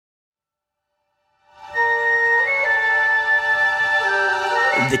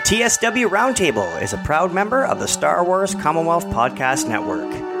The TSW Roundtable is a proud member of the Star Wars Commonwealth Podcast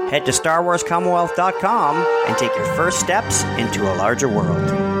Network. Head to StarWarsCommonwealth.com and take your first steps into a larger world.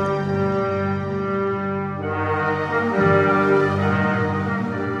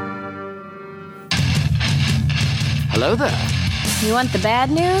 Hello there. You want the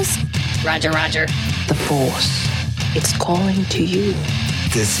bad news? Roger, roger. The Force, it's calling to you.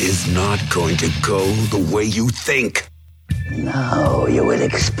 This is not going to go the way you think. Now you will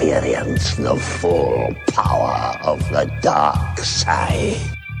experience the full power of the dark side.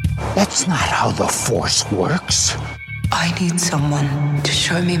 That's not how the Force works. I need someone to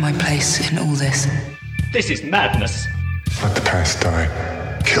show me my place in all this. This is madness. Let the past die.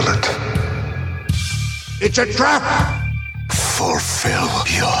 Kill it. It's a trap! Fulfill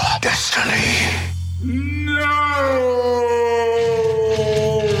your destiny. No!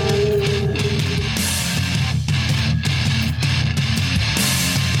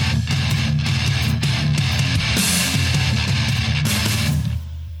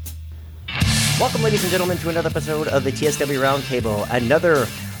 Welcome, ladies and gentlemen, to another episode of the TSW Roundtable, another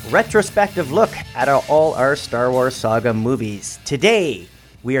retrospective look at all our Star Wars saga movies. Today,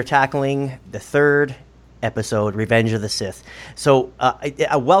 we are tackling the third episode, Revenge of the Sith. So,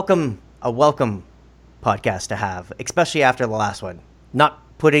 a welcome podcast to have, especially after the last one. Not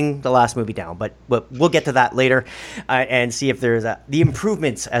putting the last movie down, but we'll get to that later and see if there's the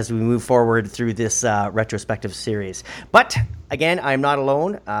improvements as we move forward through this retrospective series. But again, I'm not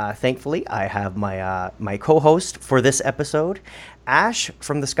alone. Thankfully, I have my co-host for this episode, Ash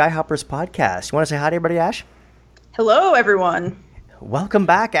from the Skyhoppers podcast. You want to say hi to everybody, Ash? Hello, everyone. Welcome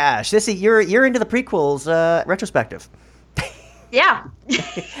back, Ash. You're into the prequels retrospective. Yeah.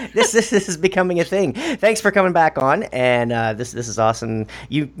 This is becoming a thing. Thanks for coming back on, and this is awesome.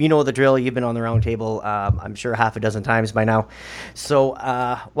 You know the drill. You've been on the round table, I'm sure half a dozen times by now. So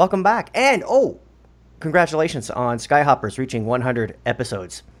welcome back, and congratulations on Skyhoppers reaching 100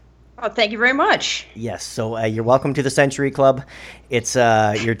 episodes. Oh, thank you very much. Yes, so you're welcome to the Century Club. It's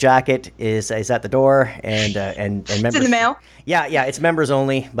your jacket is at the door, and members. It's in the mail. Yeah, it's members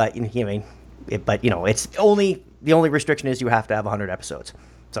only, but it's only. The only restriction is you have to have 100 episodes.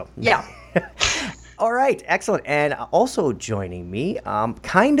 So yeah. All right, excellent. And also joining me,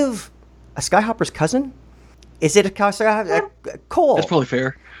 kind of a Skyhopper's cousin. Is it a Cole? That's probably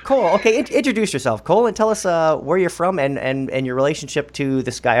fair. Cole, okay, introduce yourself, Cole, and tell us where you're from and your relationship to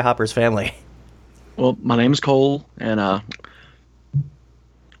the Skyhoppers family. Well, my name is Cole, and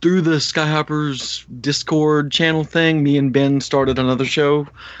through the Skyhoppers Discord channel thing, me and Ben started another show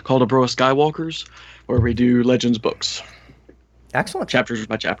called Abroa Skywalkers, where we do Legends books. Excellent. Chapters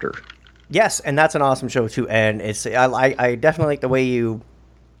by chapter. Yes, and that's an awesome show too. And I definitely like the way you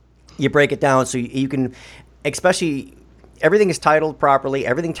break it down, so you can, especially everything is titled properly.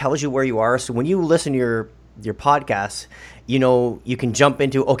 Everything tells you where you are. So when you listen to your podcasts, you can jump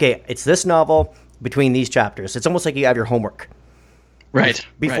into, okay, it's this novel between these chapters. It's almost like you have your homework. Right.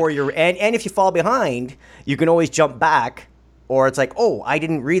 Before right. you're and if you fall behind, you can always jump back. Or it's like, oh, I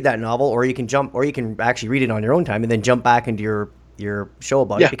didn't read that novel, or you can actually read it on your own time and then jump back into your show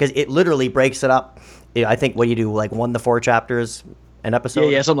about it, because it literally breaks it up. I think what you do, like 1 to 4 chapters an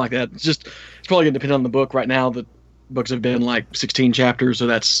episode. Yeah, something like that. It's probably gonna depend on the book. Right now, the books have been like 16 chapters, so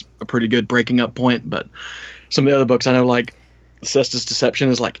that's a pretty good breaking up point. But some of the other books, I know, like Cestus Deception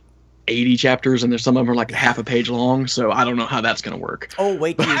is like 80 chapters, and there's some of them are like half a page long, so I don't know how that's going to work. Oh,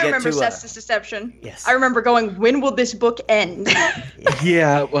 wait till you get to... I remember Cestus Deception. Yes. I remember going, when will this book end?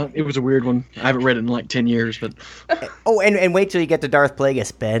 Yeah, well, it was a weird one. I haven't read it in like 10 years, but... and wait till you get to Darth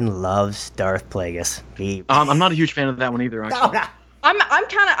Plagueis. Ben loves Darth Plagueis. I'm not a huge fan of that one either, actually. No. I'm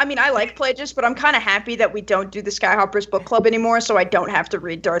kind of, I like Plagueis, but I'm kind of happy that we don't do the Skyhoppers book club anymore, so I don't have to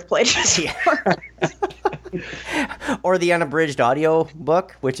read Darth Plagueis. Or the unabridged audio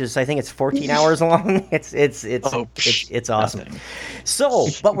book, which is, I think it's 14 hours long. It's awesome. Nothing. So,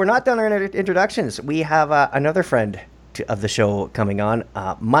 but we're not done our introductions. We have another friend of the show coming on,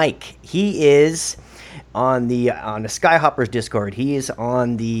 Mike. He is on the Skyhoppers Discord. He is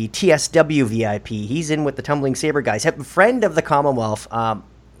on the TSW VIP. He's in with the Tumbling Saber guys. Friend of the Commonwealth.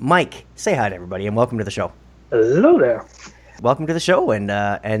 Mike, say hi to everybody and welcome to the show. Hello there. Welcome to the show, and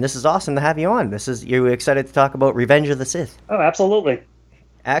this is awesome to have you on. You're excited to talk about Revenge of the Sith. Oh, absolutely.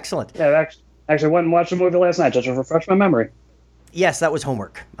 Excellent. Yeah, I actually went and watched the movie last night just to refresh my memory. Yes, that was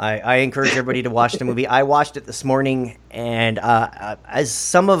homework. I encourage everybody to watch the movie. I watched it this morning, and as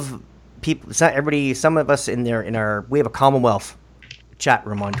some of us we have a Commonwealth chat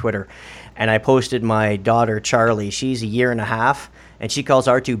room on Twitter, and I posted my daughter Charlie. She's a year and a half, and she calls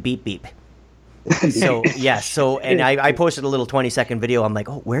R2 beep beep. So yeah, and I posted a little 20-second video. I'm like,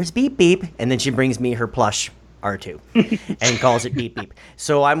 oh, where's Beep Beep? And then she brings me her plush R2 and calls it Beep Beep.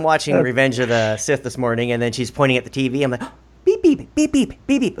 So I'm watching Revenge of the Sith this morning, and then she's pointing at the TV. I'm like, oh, Beep Beep, Beep Beep,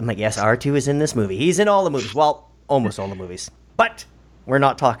 Beep Beep. I'm like, yes, R2 is in this movie. He's in all the movies. Well, almost all the movies. But we're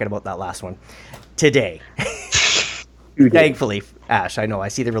not talking about that last one today. Thankfully, Ash, I know. I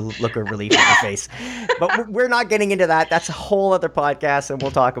see the look of relief on your face. But we're not getting into that. That's a whole other podcast, and we'll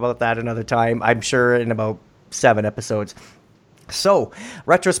talk about that another time, I'm sure, in about 7 episodes. So,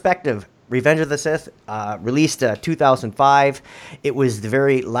 retrospective, Revenge of the Sith, released 2005. It was the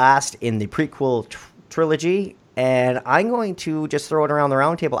very last in the prequel trilogy, and I'm going to just throw it around the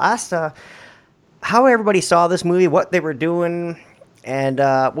round table. Ask how everybody saw this movie, what they were doing, and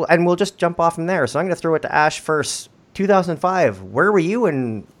we'll just jump off from there. So I'm going to throw it to Ash first. 2005, where were you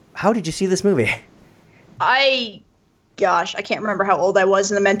and how did you see this movie? I can't remember how old I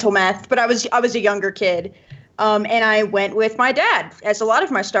was in the mental math, but I was a younger kid. And I went with my dad, as a lot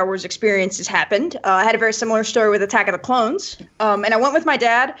of my Star Wars experiences happened. I had a very similar story with Attack of the Clones. And I went with my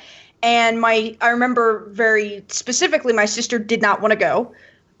dad, and I remember very specifically my sister did not want to go.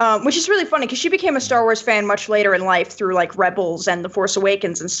 Which is really funny because she became a Star Wars fan much later in life through like Rebels and The Force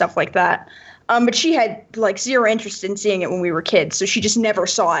Awakens and stuff like that. But she had like zero interest in seeing it when we were kids, so she just never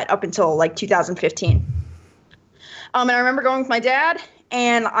saw it up until like 2015. And I remember going with my dad,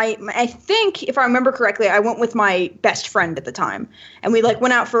 and I think if I remember correctly, I went with my best friend at the time, and we like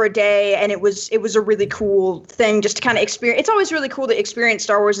went out for a day, and it was a really cool thing just to kind of experience. It's always really cool to experience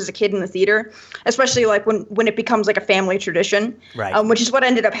Star Wars as a kid in the theater, especially like when it becomes like a family tradition, right? Which is what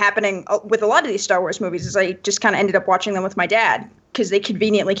ended up happening with a lot of these Star Wars movies. Is I just kind of ended up watching them with my dad because they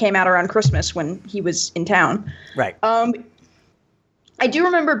conveniently came out around Christmas when he was in town, right? I do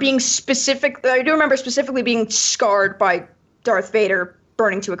remember specifically being scarred by Darth Vader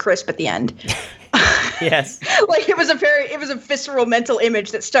burning to a crisp at the end. Yes. Like it was a visceral mental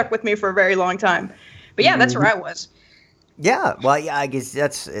image that stuck with me for a very long time. But yeah, that's where I was. Yeah, well, yeah, I guess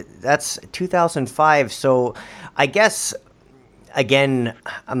that's 2005. So I guess, again,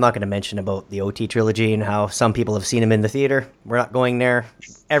 I'm not going to mention about the OT trilogy and how some people have seen them in the theater. We're not going there.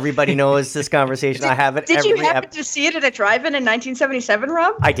 Everybody knows this conversation. I have it. Did you happen to see it at a drive-in in 1977,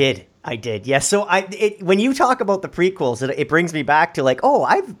 Rob? I did. Yes. So when you talk about the prequels, it brings me back to like, oh,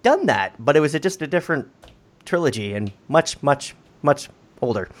 I've done that, but it was just a different trilogy and much, much, much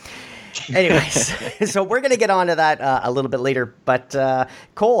older. Anyways, so we're going to get on to that a little bit later. But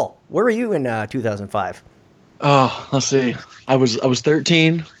Cole, where were you in 2005? Oh, let's see. I was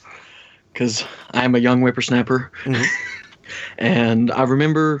 13 because I'm a young whippersnapper. Mm-hmm. And I don't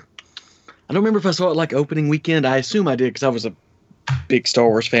remember if I saw it like opening weekend. I assume I did because I was a big Star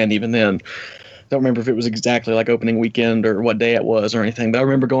Wars fan even then. Don't remember if it was exactly like opening weekend or what day it was or anything. But I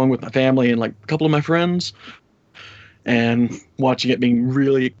remember going with my family and like a couple of my friends and watching it, being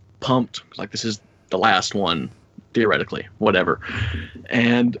really pumped. Like, this is the last one, theoretically, whatever.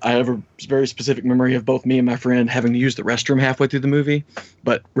 And I have a very specific memory of both me and my friend having to use the restroom halfway through the movie,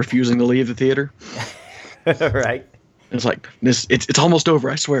 but refusing to leave the theater. Right. It's like, it's almost over,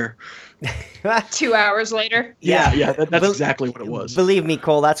 I swear. 2 hours later. Yeah, that's exactly what it was. Believe me,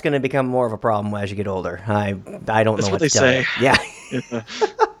 Cole, that's going to become more of a problem as you get older. I don't that's know what they say. Yeah.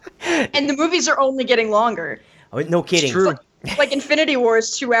 And the movies are only getting longer. Oh, no kidding. It's true. Like Infinity War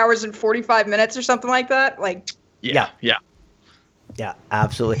is 2 hours and 45 minutes or something like that. Like, yeah,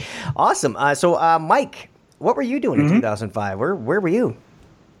 absolutely. Awesome. So, Mike, what were you doing in 2005? Where were you?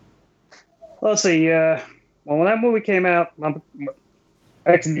 Let's see. Well, when that movie came out,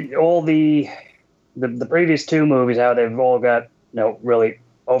 actually, all the previous two movies, how they've all got really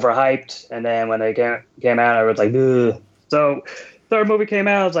overhyped, and then when they came out, I was like, ugh. So, third movie came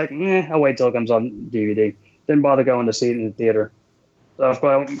out, I was like, I'll wait till it comes on DVD. Didn't bother going to see it in the theater.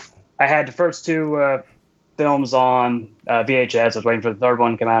 So I had the first two films on VHS. I was waiting for the third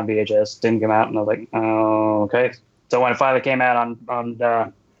one to come out on VHS. Didn't come out, and I was like, oh, okay. So when it finally came out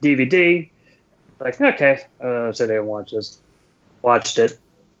on DVD, like, okay, sit there and watch this. Watched it.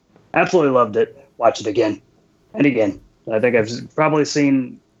 Absolutely loved it. Watched it again and again. I think I've probably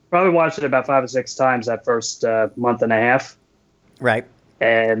watched it about 5 or 6 times that first month and a half. Right.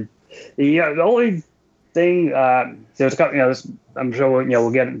 And the only thing there's a couple, I'm sure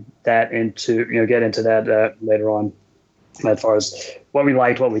we'll get into that later on, as far as what we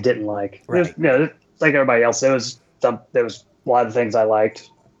liked, what we didn't like. Right. Like everybody else, there was a lot of things I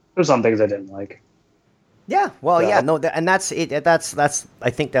liked. There's some things I didn't like. Yeah. Well, yeah. No, and that's it. I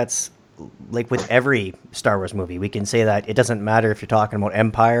think that's like with every Star Wars movie. We can say that it doesn't matter if you're talking about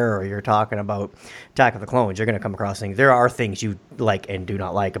Empire or you're talking about Attack of the Clones. You're going to come across things. There are things you like and do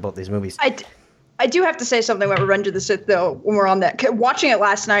not like about these movies. I do have to say something about Revenge of the Sith, though, when we're on that. Watching it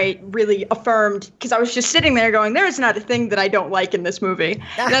last night really affirmed, because I was just sitting there going, there is not a thing that I don't like in this movie.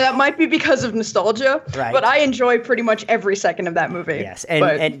 Now, that might be because of nostalgia, right, but I enjoy pretty much every second of that movie. Yes,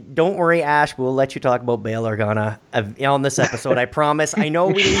 and don't worry, Ash, we'll let you talk about Bail Organa on this episode, I promise. I know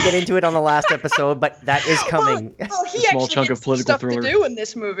we didn't get into it on the last episode, but that is coming. Well, he small actually chunk gets of political stuff thriller to do in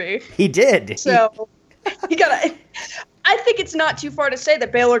this movie. He did. So, you gotta... I think it's not too far to say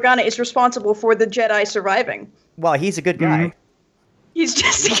that Bail Organa is responsible for the Jedi surviving. Well, he's a good guy. Mm-hmm. He's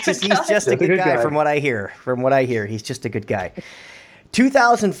just a good guy. He's just a good guy, from what I hear. From what I hear, he's just a good guy.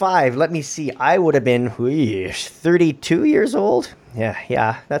 2005, let me see. I would have been 32 years old.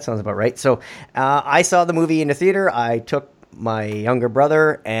 Yeah, that sounds about right. So I saw the movie in the theater. I took my younger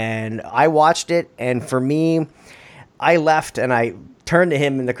brother, and I watched it. And for me, I left, and I turned to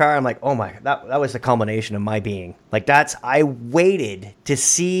him in the car. I'm like, oh my, that was the culmination of my being. Like, I waited to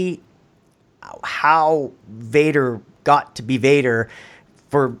see how Vader got to be Vader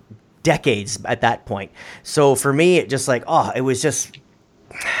for decades at that point. So for me, it just like, it was just,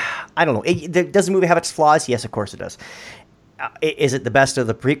 I don't know. Does the movie have its flaws? Yes, of course it does. Is it the best of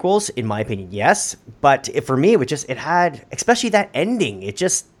the prequels? In my opinion, yes. But for me, it had, especially that ending,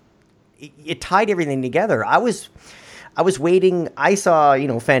 it tied everything together. I was waiting. I saw,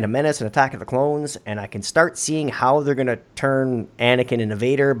 Phantom Menace and Attack of the Clones, and I can start seeing how they're going to turn Anakin into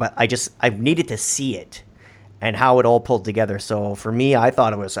Vader, but I needed to see it and how it all pulled together. So for me, I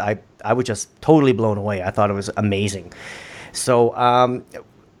thought it was, I was just totally blown away. I thought it was amazing. So,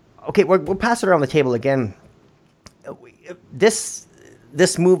 okay, we'll pass it around the table again. This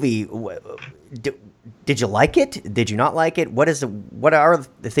movie, did you like it? Did you not like it? What are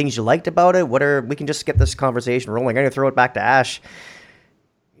the things you liked about it? We can just get this conversation rolling. I'm going to throw it back to Ash.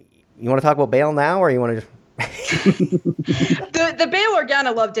 You want to talk about Bail now, or you want to? The Bail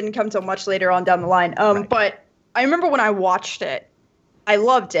Organa love didn't come till much later on down the line. Right. But I remember when I watched it, I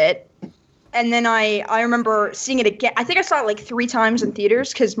loved it. And then I remember seeing it again. I think I saw it like 3 times in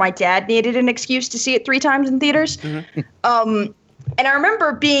theaters because my dad needed an excuse to see it 3 times in theaters. Mm-hmm. And I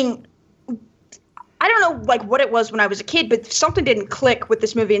remember being, I don't know like what it was when I was a kid, but something didn't click with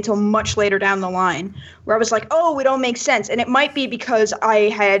this movie until much later down the line, where I was like, oh, it all makes sense. And it might be because I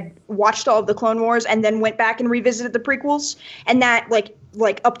had watched all of the Clone Wars and then went back and revisited the prequels, and that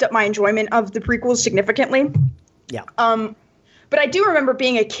like upped up my enjoyment of the prequels significantly. Yeah. But I do remember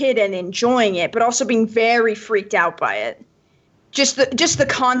being a kid and enjoying it, but also being very freaked out by it. Just the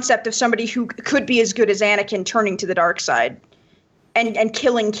concept of somebody who could be as good as Anakin turning to the dark side and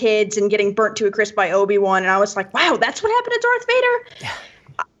killing kids and getting burnt to a crisp by Obi-Wan. And I was like, wow, that's what happened to Darth Vader?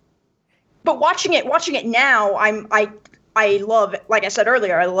 Yeah. But watching it now, I love, like I said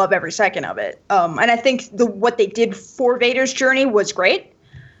earlier, I love every second of it. And I think what they did for Vader's journey was great,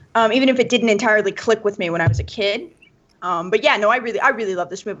 even if it didn't entirely click with me when I was a kid. But yeah, no, I really love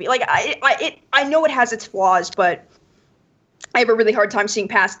this movie. Like I know it has its flaws, but I have a really hard time seeing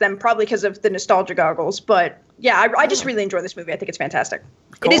past them, probably because of the nostalgia goggles. But yeah, I just really enjoy this movie. I think it's fantastic.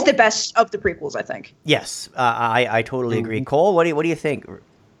 Cole? It is the best of the prequels, I think. Yes, I totally agree. Cole, what do you think?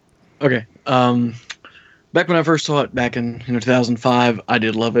 Okay. Back when I first saw it back in 2005, I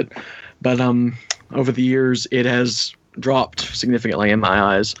did love it, but over the years it has dropped significantly in my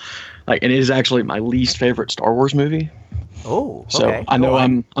eyes. Like, and it is actually my least favorite Star Wars movie. Oh, okay. So I know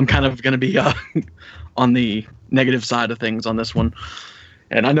I'm kind of going to be on the negative side of things on this one,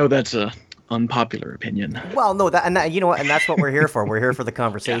 and I know that's a unpopular opinion. Well, no, and you know what, and that's what we're here for. We're here for the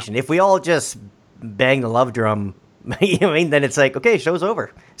conversation. Yeah. If we all just bang the love drum, you know what I mean, then it's like, okay, show's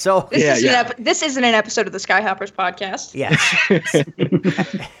over. So this isn't an episode of the Skyhoppers podcast. Yes.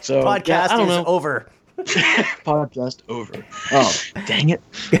 So podcast is over. Podcast over. Oh, dang it!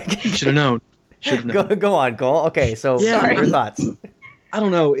 Should have known. Go on, Cole. Okay, so your thoughts. I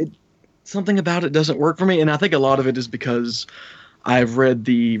don't know. Something about it doesn't work for me, and I think a lot of it is because I've read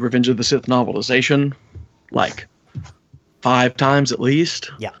the Revenge of the Sith novelization like 5 times at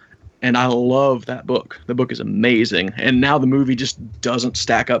least. Yeah. And I love that book. The book is amazing, and now the movie just doesn't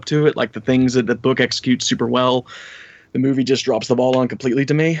stack up to it. Like the things that the book executes super well, the movie just drops the ball on completely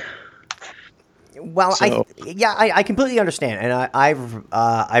to me. Well, so. I completely understand, and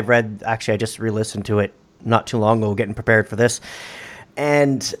I've read. Actually, I just re-listened to it not too long ago, getting prepared for this,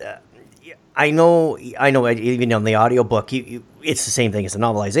 and I know. Even on the audiobook, it's the same thing as the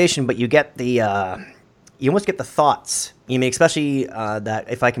novelization, but you get you almost get the thoughts. You mean, especially that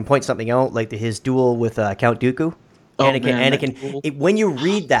if I can point something out, like his duel with Count Dooku, Anakin. When you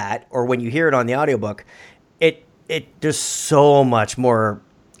read that, or when you hear it on the audiobook, there's so much more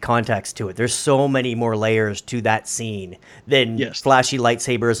context to it. There's so many more layers to that scene than flashy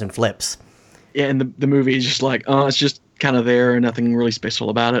lightsabers and flips. Yeah, and the movie is just like, oh, it's just kind of there, and nothing really special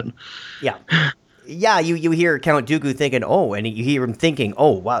about it. Yeah. Yeah, you hear Count Dooku thinking, oh, and you hear him thinking,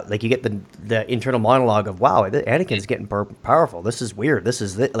 oh, wow. Like, you get the internal monologue of, wow, Anakin's getting powerful. This is weird. This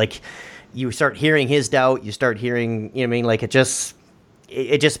is, like, you start hearing his doubt. You start hearing, you know what I mean? Like,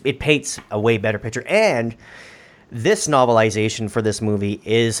 it paints a way better picture. And this novelization for this movie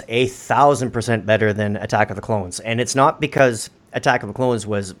is 1,000% better than Attack of the Clones. And it's not because Attack of the Clones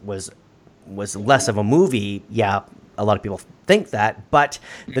was less of a movie. Yeah, a lot of people think that, but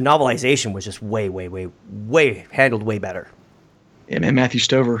the novelization was just way handled way better. Yeah, man, Matthew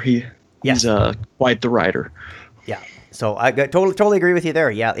Stover, he's quite the writer. Yeah, so I totally agree with you there.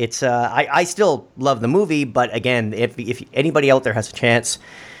 Yeah, it's I still love the movie, but again, if anybody out there has a chance,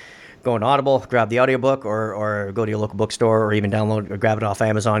 go on Audible, grab the audiobook, or go to your local bookstore, or even download or grab it off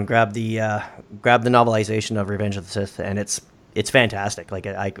Amazon. Grab the novelization of Revenge of the Sith, and it's fantastic. Like,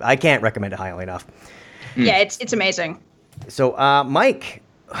 I can't recommend it highly enough. Yeah, it's amazing. So, Mike,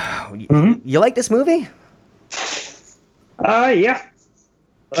 you like this movie? Yeah.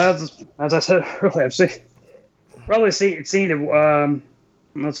 As I said earlier, I've seen it.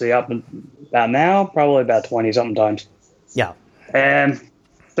 Let's see, up about now, probably about 20 something times. Yeah. And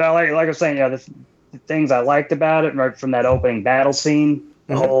so, like I was saying, yeah, the things I liked about it, right from that opening battle scene,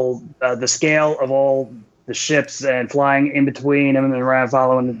 the whole the scale of all the ships and flying in between them and around,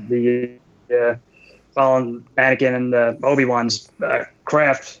 following Anakin and Obi-Wan's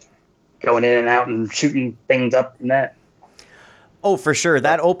craft, going in and out and shooting things up and that. Oh, for sure.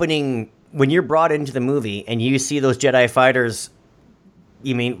 That opening, when you're brought into the movie and you see those Jedi fighters,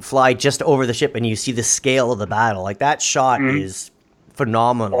 fly just over the ship, and you see the scale of the battle, like, that shot is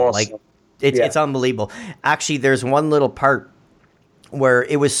phenomenal. Awesome. Like, it's unbelievable. Actually, there's one little part where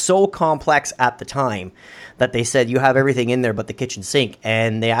it was so complex at the time that they said you have everything in there but the kitchen sink,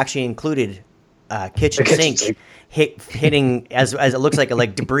 and they actually included kitchen sink hitting as it looks like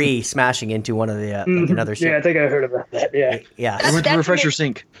debris smashing into one of the like another ship. Yeah, I think I heard about that. Yeah. I went to refresher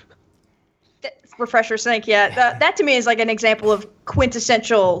sink. Refresher sink, yeah. That to me is like an example of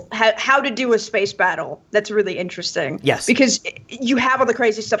quintessential how to do a space battle. That's really interesting. Yes. Because you have all the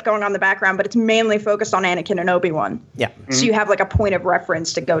crazy stuff going on in the background, but it's mainly focused on Anakin and Obi-Wan. Yeah. So you have like a point of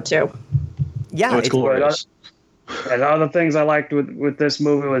reference to go to. Yeah, it's cool. And other things I liked with this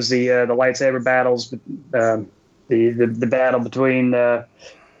movie was the lightsaber battles, the battle between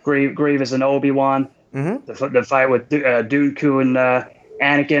Grievous and Obi-Wan, the fight with Dooku and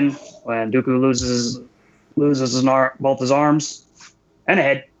Anakin, when Dooku loses both his arms and a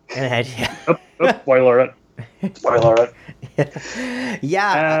head. Yeah. Spoiler alert.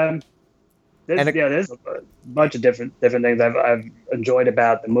 Yeah. There's a bunch of different things I've enjoyed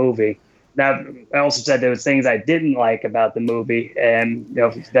about the movie. Now, I also said there was things I didn't like about the movie, and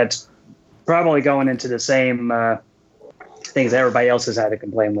that's probably going into the same things everybody else has had to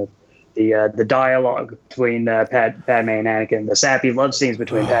complain with. The dialogue between Padme and Anakin, the sappy love scenes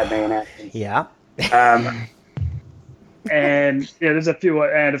between Padme and Anakin. Yeah. And there's a few,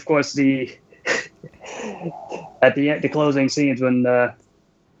 and of course the at the end, the closing scenes when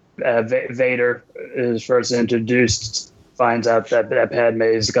Vader is first introduced, finds out that Padme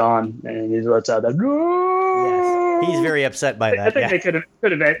is gone, and he lets out that. Yes, he's very upset by that. I think they could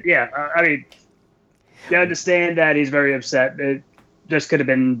have. Yeah, I mean, you understand that he's very upset. It just could have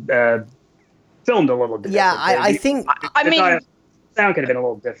been filmed a little different. Yeah, I think. The sound could have been a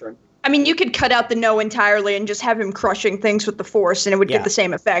little different. I mean, you could cut out the no entirely and just have him crushing things with the Force, and it would give the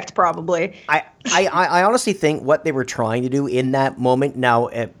same effect, probably. I honestly think what they were trying to do in that moment, now,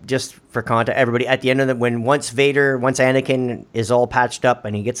 just for context, everybody, at the end of it, once Anakin is all patched up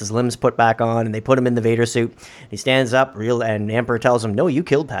and he gets his limbs put back on, and they put him in the Vader suit, he stands up, and the Emperor tells him, no, you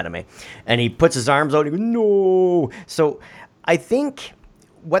killed Padme. And he puts his arms out, and he goes, no. So I think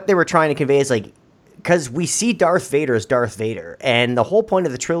what they were trying to convey is, like, because we see Darth Vader as Darth Vader, and the whole point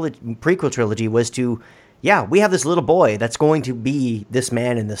of the prequel trilogy was to, we have this little boy that's going to be this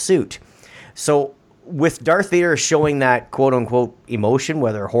man in the suit. So with Darth Vader showing that quote-unquote emotion,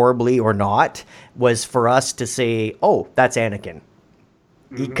 whether horribly or not, was for us to say, oh, that's Anakin.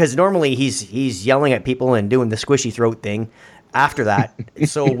 Because normally he's yelling at people and doing the squishy throat thing after that.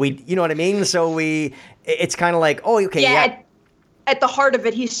 So we, you know what I mean? So it's kind of like, oh, okay, yeah. At the heart of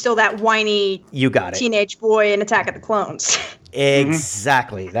it, he's still that whiny teenage boy in Attack of the Clones.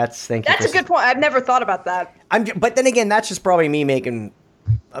 Exactly. That's a good point. I've never thought about that. But then again, that's just probably me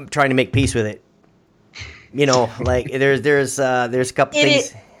I'm trying to make peace with it. Like there's a couple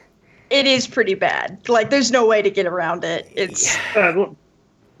things. It is pretty bad. Like, there's no way to get around it. It's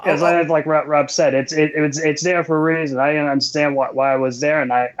like Rob said, it's there for a reason. I didn't understand why I was there,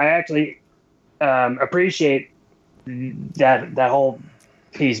 and I actually appreciate that whole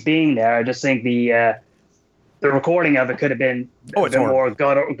piece being there. I just think the recording of it could have been a bit more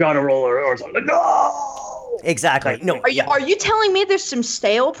guttural or something. No. Exactly. No. Are you telling me there's some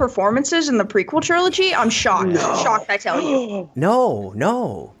stale performances in the prequel trilogy? I'm shocked. No. I'm shocked, I tell you.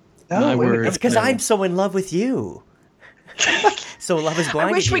 No. It's because I'm so in love with you. So love is blind.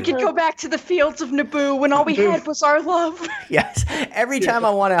 I wish we could go back to the fields of Naboo when all we had was our love. Yes. Every time I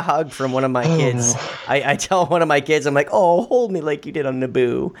want a hug from one of my kids, I tell one of my kids, I'm like, oh, hold me like you did on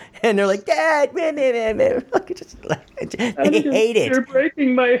Naboo. And they're like, Dad, they hate it. You're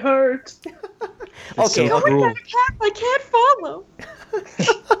breaking my heart. Okay. Go with that cat. I can't follow.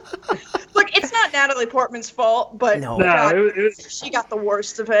 Look, it's not Natalie Portman's fault, but she got the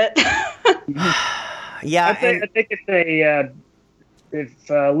worst of it. Yeah, I think if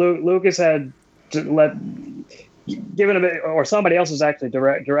Lucas had given him, or somebody else was actually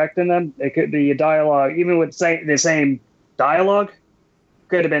directing them, it could be a dialogue, even with the same dialogue,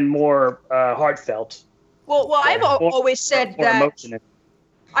 could have been more heartfelt. Well, I've always said that.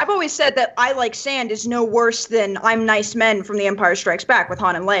 I've always said that I Like Sand is no worse than I'm Nice Men from The Empire Strikes Back with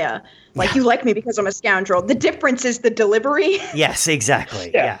Han and Leia. Like, you like me because I'm a scoundrel. The difference is the delivery. Yes, exactly.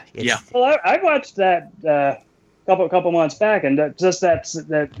 Yeah. Well, I watched that couple months back, and just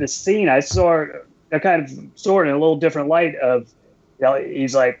the scene I saw it kind of saw it in a little different light of,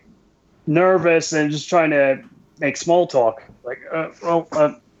 he's like nervous and just trying to make small talk. Like,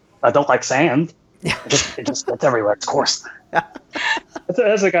 I don't like sand. It just gets everywhere, of course.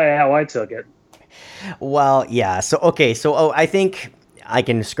 That's the guy how I took it. Well, yeah. So I think I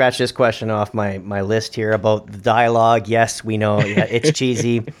can scratch this question off my list here about the dialogue. Yes, we know it's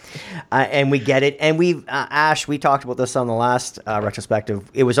cheesy, and we get it. And Ash, we talked about this on the last retrospective.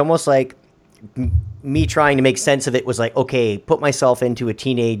 It was almost like me trying to make sense of it was like, okay, put myself into a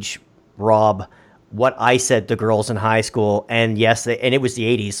teenage Rob, what I said to girls in high school, and yes, and it was the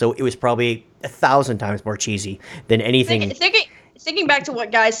 80s, so it was probably 1,000 times more cheesy than anything. Thinking back to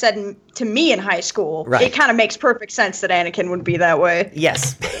what guys said to me in high school, right. It kind of makes perfect sense that Anakin would be that way.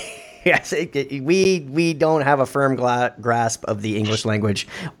 Yes. Yes, we don't have a firm grasp of the English language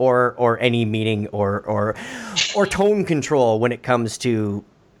or any meaning or tone control when it comes to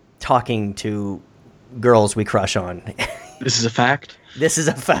talking to girls we crush on. This is a fact? This is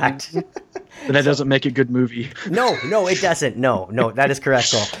a fact. But that doesn't make a good movie. No, it doesn't. No, that is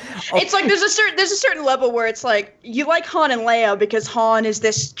correct, Cole. Okay. It's like there's a certain level where it's like you like Han and Leia because Han is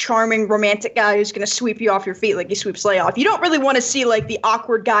this charming romantic guy who's going to sweep you off your feet like he sweeps Leia off. You don't really want to see like the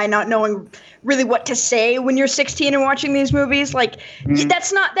awkward guy not knowing really what to say when you're 16 and watching these movies. Like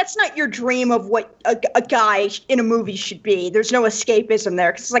that's not your dream of what a guy in a movie should be. There's no escapism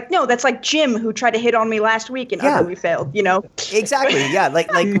there because it's like, no, that's like Jim who tried to hit on me last week and utterly failed. You know? Exactly. Yeah.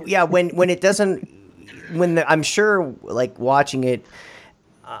 Like yeah. When it doesn't. I'm sure, like, watching it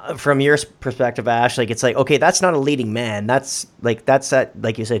from your perspective, Ash, like, it's like, okay, that's not a leading man. That's that,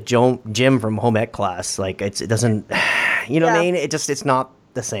 like you said, Jim from Home Ec class. Like, it doesn't, you know what I mean? It's not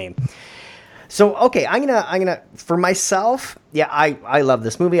the same. So, okay, I'm gonna, for myself, yeah, I love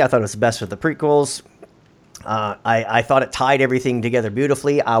this movie. I thought it was the best with the prequels. I thought it tied everything together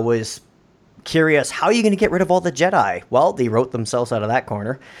beautifully. I was curious, how are you going to get rid of all the Jedi? Well, they wrote themselves out of that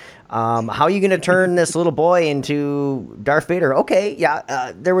corner. How are you going to turn this little boy into Darth Vader? Okay,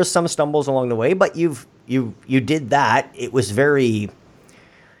 yeah, there was some stumbles along the way, but you did that. It was very.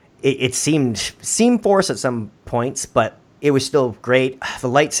 It seemed forced at some points, but it was still great. The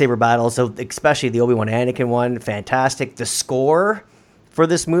lightsaber battles, especially the Obi-Wan Anakin one, fantastic. The score for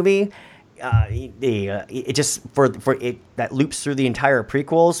this movie. It just for it that loops through the entire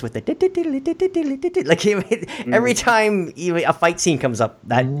prequels with the like every time a fight scene comes up,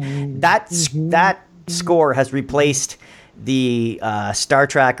 that score has replaced the Star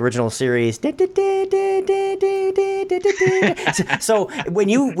Trek original series. So when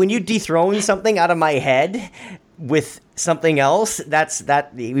you dethrone something out of my head with something else,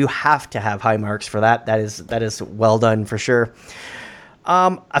 that you have to have high marks for that. That is well done for sure.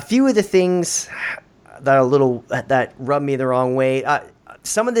 A few of the things that rub me the wrong way.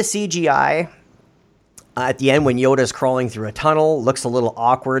 Some of the CGI at the end when Yoda's crawling through a tunnel looks a little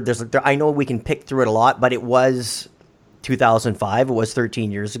awkward. I know we can pick through it a lot, but it was 2005. It was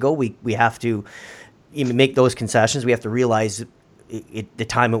 13 years ago. We have to even make those concessions. We have to realize the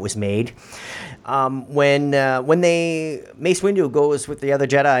time it was made. When Mace Windu goes with the other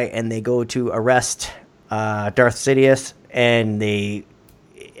Jedi and they go to arrest Darth Sidious, and the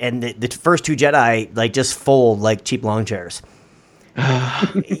first two Jedi like just fold like cheap lawn chairs.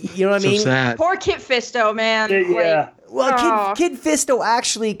 You know what I mean? Sad. Poor Kit Fisto, man. Yeah. Kid Fisto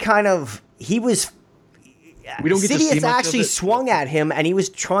actually kind of he was. We don't get to see Sidious much actually of it. swung at him, and he was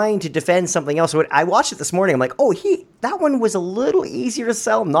trying to defend something else. So I watched it this morning. I'm like, oh, that one was a little easier to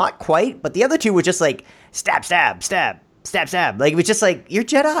sell, not quite, but the other two were just like stab, stab, stab, stab, stab. Like it was just like, you're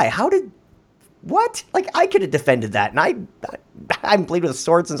Jedi. How did? What? Like I could have defended that, and I haven't played with a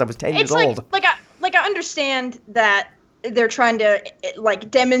sword since I was 10 years old. Like I understand that they're trying to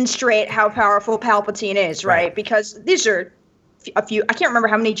like demonstrate how powerful Palpatine is, right? Because these are a few. I can't remember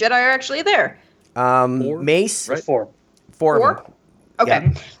how many Jedi are actually there. Mace, Right? Four. four of them. Okay.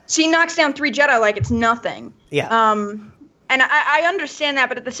 Yeah. So he knocks down 3 Jedi like it's nothing. Yeah. And I understand that,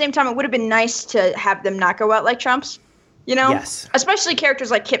 but at the same time, it would have been nice to have them not go out like chumps. You know? Yes. Especially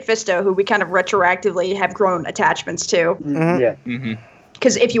characters like Kit Fisto, who we kind of retroactively have grown attachments to. Yeah.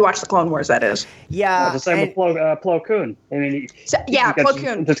 Because if you watch the Clone Wars, that is. Yeah. The same with Plo Koon. I mean, Plo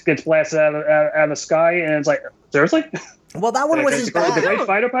Koon. just gets blasted out of the sky, and it's like, seriously? Well, that one wasn't The bad. great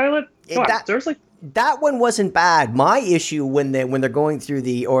fighter pilot? Come on, seriously? That one wasn't bad. My issue when they're going through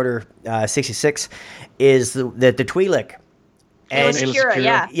the Order 66 is the Twi'lek. And Secura,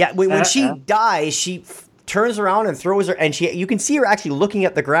 yeah. Yeah, when she dies, she turns around and throws her, and you can see her actually looking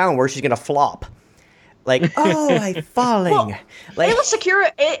at the ground where she's gonna flop. Like, oh, I'm falling. Well, like, Ayla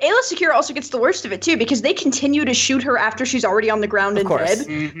Secura also gets the worst of it too, because they continue to shoot her after she's already on the ground and dead.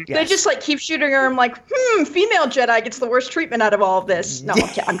 Mm-hmm. They just like keep shooting her. I'm like, female Jedi gets the worst treatment out of all of this. No,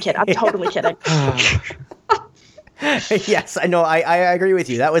 I'm kidding. I'm totally kidding. Yes, I know. I agree with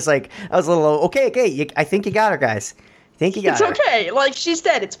you. That was a little okay. I think you got her, guys. I think you got her. It's okay. Like she's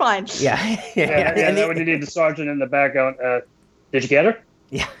dead. It's fine. Yeah. And then when you need the sergeant in the back going, did you get her?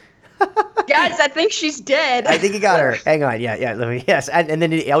 Yeah. Guys, I think she's dead. I think you got her. Hang on. Yeah. Yes. And then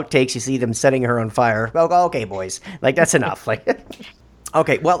in the outtakes, you see them setting her on fire. Oh, okay, boys. Like, that's enough. Like,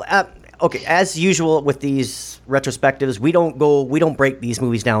 okay. Well, okay. As usual with these retrospectives, we don't break these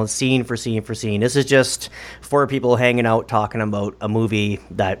movies down scene for scene for scene. This is just four people hanging out talking about a movie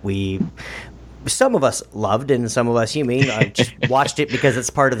that some of us loved and some of us, just watched it because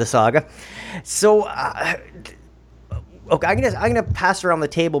it's part of the saga. So, okay, I'm gonna pass around the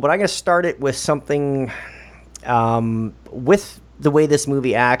table, but I'm gonna start it with something. With the way this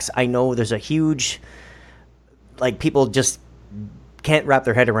movie acts, I know there's a huge, people just can't wrap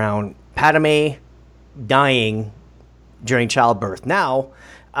their head around Padme dying during childbirth. Now,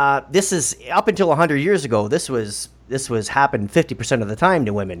 this is up until 100 years ago. This was happened 50% of the time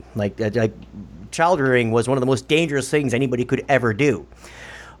to women. Like child rearing was one of the most dangerous things anybody could ever do.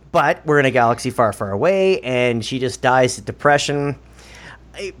 But we're in a galaxy far, far away, and she just dies of depression.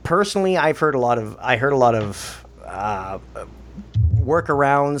 Personally, I heard a lot of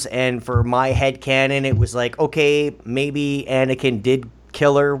workarounds, and for my headcanon, it was like, okay, maybe Anakin did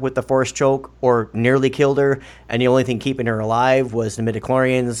kill her with the Force choke, or nearly killed her, and the only thing keeping her alive was the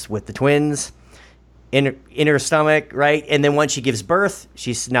midichlorians with the twins in her stomach, right? And then once she gives birth,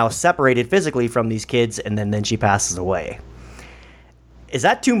 she's now separated physically from these kids, and then she passes away. Is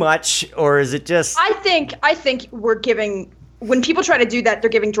that too much, or is it just... I think we're giving... When people try to do that, they're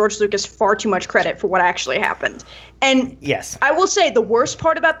giving George Lucas far too much credit for what actually happened. And yes, I will say the worst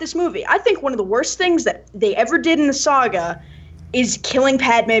part about this movie, I think one of the worst things that they ever did in the saga is killing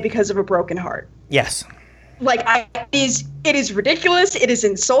Padme because of a broken heart. Yes. It is ridiculous, it is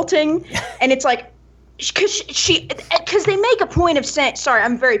insulting, and it's like... Because they make a point of saying... Sorry,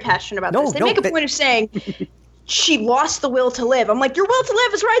 I'm very passionate about this. They make a point of saying... She lost the will to live. I'm like, your will to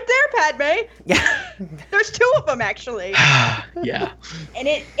live is right there, Padme. Yeah. There's 2 of them, actually. Yeah. And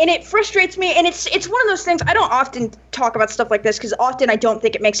it frustrates me. And it's one of those things, I don't often talk about stuff like this because often I don't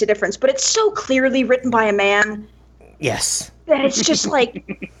think it makes a difference. But it's so clearly written by a man. Yes. That it's just like,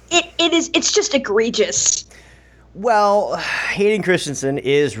 it's just egregious. Well, Hayden Christensen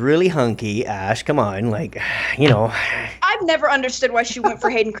is really hunky, Ash. Come on, I've never understood why she went for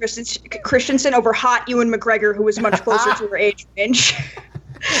Hayden Christensen over hot Ewan McGregor, who was much closer to her age range.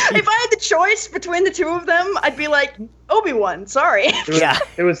 If I had the choice between the 2 of them, I'd be like, Obi-Wan, sorry.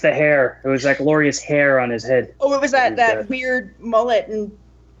 It was the hair. It was that glorious hair on his head. Oh, it was that weird mullet and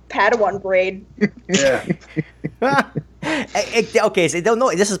Padawan braid. Yeah. Okay, so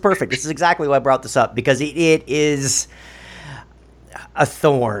this is perfect. This is exactly why I brought this up, because it is a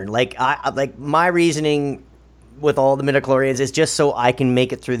thorn. My reasoning with all the midichlorians is just so I can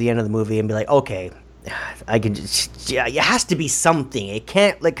make it through the end of the movie and be like, okay, I can just, it has to be something. It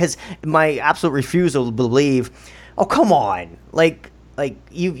can't, because my absolute refusal to believe, oh, come on.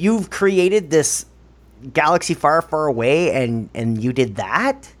 You've created this galaxy far, far away and you did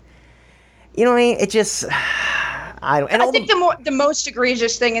that? You know what I mean? It just... I think the most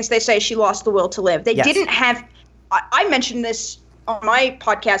egregious thing is they say she lost the will to live. They didn't have... I mentioned this my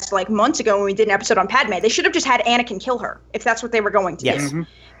podcast like months ago when we did an episode on Padme. They should have just had Anakin kill her if that's what they were going to do,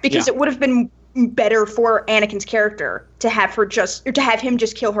 because it would have been better for Anakin's character to have him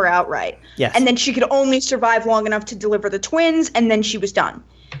just kill her outright. Yes. And then she could only survive long enough to deliver the twins, and then she was done.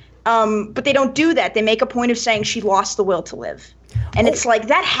 But they don't do that. They make a point of saying she lost the will to live. And it's like,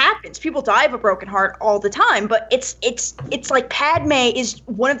 that happens. People die of a broken heart all the time, but it's like Padme is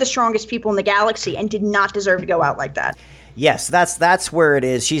one of the strongest people in the galaxy and did not deserve to go out like that. Yes, that's where it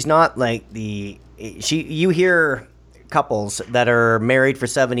is. She's not like you hear couples that are married for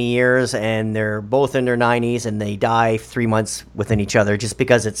 70 years and they're both in their 90s and they die 3 months within each other just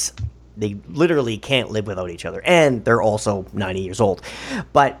because they literally can't live without each other, and they're also 90 years old.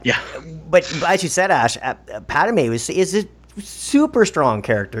 But as you said, Ash, Padme is a super strong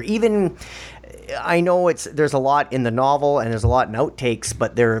character. Even I know there's a lot in the novel and there's a lot in outtakes,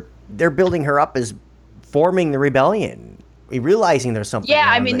 but they're building her up as forming the rebellion, realizing there's something. Yeah,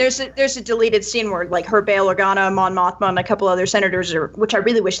 I mean, there's a deleted scene where like her, Bail Organa, Mon Mothma, and a couple other senators which I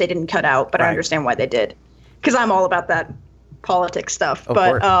really wish they didn't cut out, but I understand why they did, because I'm all about that politics stuff.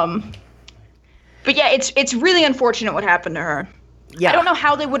 But yeah, it's really unfortunate what happened to her. Yeah. I don't know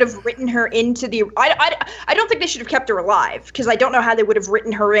how they would have written her into the. I don't think they should have kept her alive, because I don't know how they would have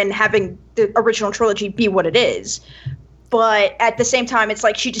written her in having the original trilogy be what it is. But at the same time, it's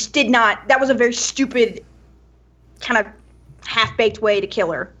like she just did not. That was a very stupid, kind of half-baked way to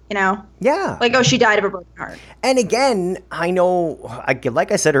kill her. You know? Yeah. Like, oh, she died of a broken heart. And again, I know,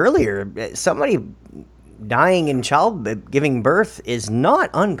 like I said earlier, somebody dying in giving birth is not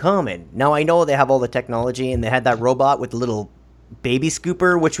uncommon. Now, I know they have all the technology, and they had that robot with the little baby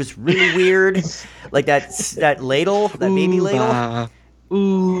scooper, which was really weird. Like that ladle, that baby ladle.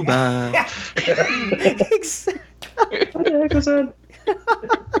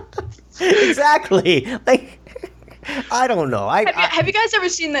 Exactly. Like, I don't know. Have you guys ever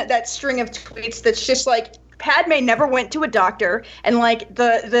seen that string of tweets that's just like, Padme never went to a doctor, and like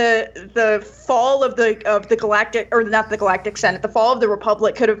the fall of the galactic, or not the Galactic Senate, the fall of the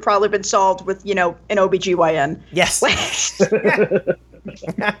Republic could have probably been solved with, an OBGYN. Yes.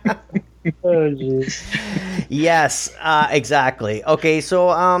 Oh, jeez. Yes, exactly. Okay, so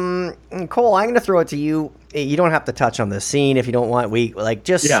Cole, I'm going to throw it to you. You don't have to touch on this scene if you don't want.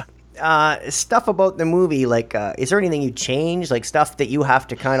 Stuff about the movie. Like, is there anything you change? Like stuff that you have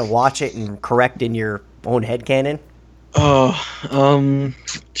to kind of watch it and correct in your own headcanon?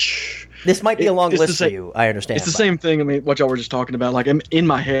 This might be a long list for you. I understand. It's the same thing. I mean, what y'all were just talking about. Like, in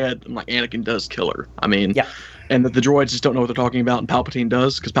my head, I'm like, Anakin does kill her. I mean, yeah. And that the droids just don't know what they're talking about, and Palpatine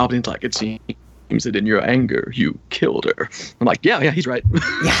does, because Palpatine's like, it seems that in your anger, you killed her. I'm like, yeah, he's right.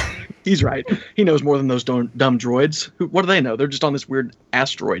 Yeah. He's right. He knows more than those dumb droids. What do they know? They're just on this weird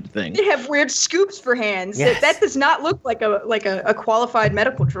asteroid thing. They have weird scoops for hands. Yes. That does not look like a qualified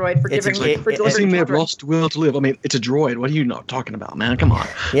medical droid for delivering children. May have lost will to live. I mean, it's a droid. What are you not talking about, man? Come on.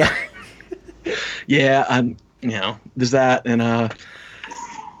 Yeah. Yeah. There's that, and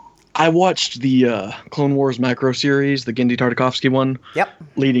I watched the Clone Wars macro series, the Genndy Tartakovsky one. Yep.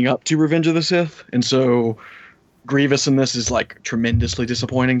 Leading up to Revenge of the Sith, and so Grievous in this is like tremendously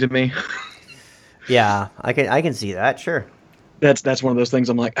disappointing to me. Yeah, I can see that. Sure. That's one of those things.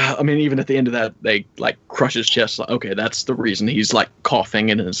 I'm like, I mean, even at the end of that, they like crush his chest. Like, okay, that's the reason he's like coughing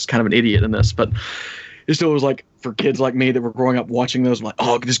and is kind of an idiot in this. But it still was like, for kids like me that were growing up watching those, I'm like,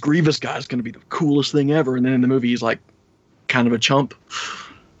 oh, this Grievous guy is going to be the coolest thing ever. And then in the movie, he's like kind of a chump.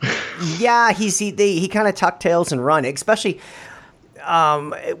 Yeah, he kind of tuck tails and run. Especially,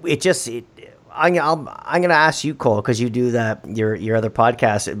 I'm gonna ask you, Cole, because you do your other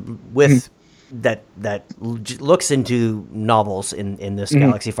podcast with that looks into novels in this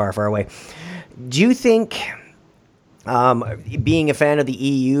galaxy far, far away. Do you think being a fan of the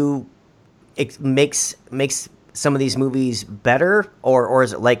EU makes some of these movies better, or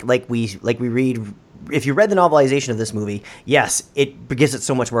is it like we read? If you read the novelization of this movie, yes, it gives it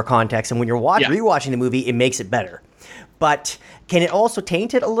so much more context, and when you're rewatching the movie, it makes it better. But can it also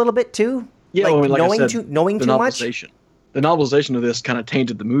taint it a little bit too? Yeah, knowing too much. The novelization of this kind of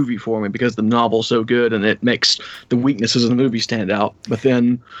tainted the movie for me, because the novel's so good and it makes the weaknesses of the movie stand out. But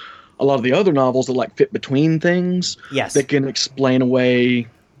then a lot of the other novels that like fit between things, yes, that can explain away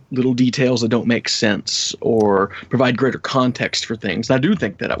little details that don't make sense or provide greater context for things. And I do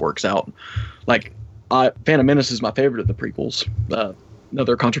think that it works out. Like, Phantom Menace is my favorite of the prequels.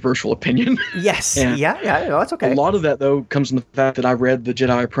 Another controversial opinion. Yes. Yeah, no, that's okay. A lot of that, though, comes from the fact that I read the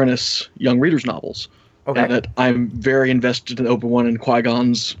Jedi Apprentice young readers novels. Okay. And that I'm very invested in Obi-Wan and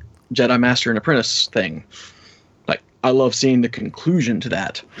Qui-Gon's Jedi Master and Apprentice thing. Like, I love seeing the conclusion to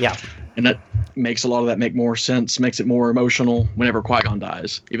that. Yeah. And that makes a lot of that make more sense, makes it more emotional whenever Qui-Gon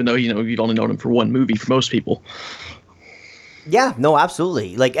dies, even though, you've only known him for one movie for most people. Yeah, no,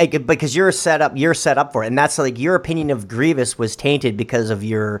 absolutely. Like, because you're set up for it. And that's like your opinion of Grievous was tainted because of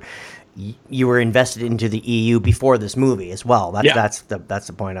you were invested into the EU before this movie as well. That's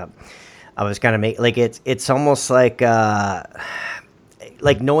the point I was kind of making. Like, it's almost like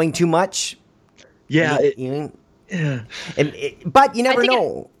knowing too much. Yeah. Yeah. But you never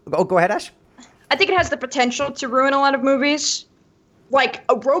know. Go ahead, Ash. I think it has the potential to ruin a lot of movies. Like,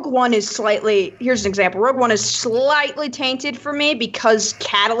 Rogue One is here's an example. Rogue One is slightly tainted for me because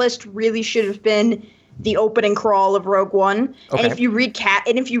Catalyst really should have been the opening crawl of Rogue One. Okay. And if you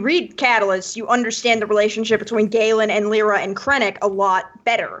read Catalyst, you understand the relationship between Galen and Lyra and Krennic a lot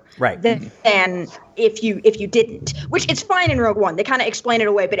better. Right. Than if you didn't. Which it's fine in Rogue One. They kind of explain it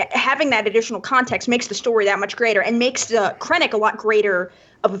away, but having that additional context makes the story that much greater and makes Krennic a lot greater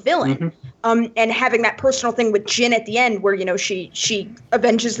of a villain. And having that personal thing with Jyn at the end where, she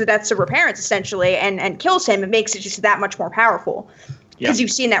avenges the deaths of her parents essentially and kills him, it makes it just that much more powerful. Because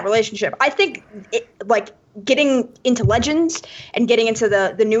you've seen that relationship. I think getting into Legends and getting into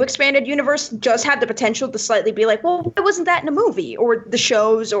the new expanded universe does have the potential to slightly be like, well, why wasn't that in a movie or the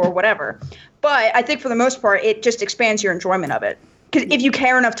shows or whatever? But I think for the most part, it just expands your enjoyment of it. Because if you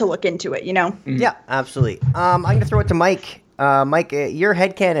care enough to look into it, Yeah, absolutely. I'm going to throw it to Mike. Mike, your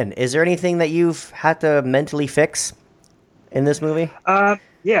headcanon, is there anything that you've had to mentally fix in this movie?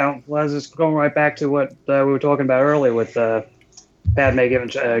 Yeah, well, I was just going right back to what we were talking about earlier with Padme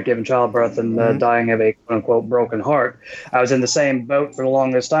giving childbirth and dying of a quote-unquote broken heart. I was in the same boat for the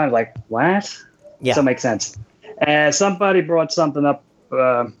longest time, like, what? Yeah. Doesn't make sense. And somebody brought something up.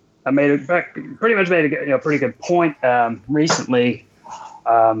 I pretty much made a pretty good point recently,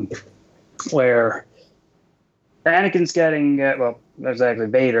 where Anakin's getting there's actually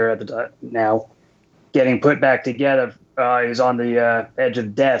Vader at the time now getting put back together. He's on the edge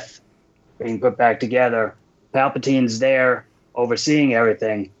of death, being put back together. Palpatine's there overseeing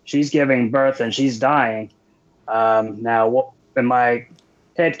everything. She's giving birth and she's dying. Now, in my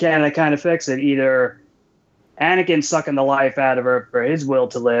headcanon, I kind of fix it. Either Anakin's sucking the life out of her for his will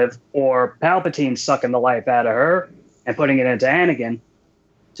to live, or Palpatine's sucking the life out of her and putting it into Anakin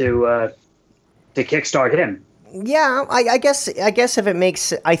to kickstart him. Yeah, I guess if it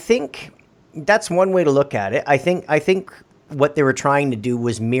makes, I think that's one way to look at it. I think what they were trying to do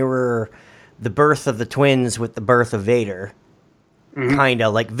was mirror the birth of the twins with the birth of Vader, kind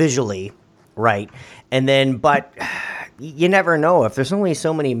of like visually, right? And then, but you never know if there's only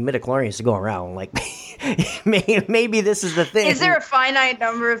so many midichlorians to go around. Like, maybe this is the thing. Is there a finite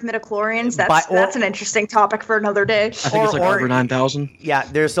number of midichlorians? That's an interesting topic for another day. I think it's like over 9,000. Yeah,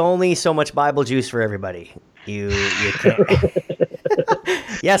 there's only so much Bible juice for everybody. You can't.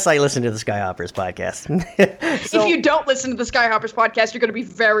 Yes, I listen to the Skyhoppers podcast. So, if you don't listen to the Skyhoppers podcast, you're going to be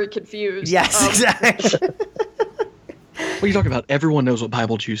very confused. Yes, exactly. What are you talking about? Everyone knows what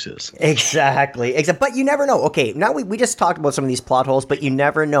Bible juice is. Exactly. But you never know. Okay, now we just talked about some of these plot holes, but you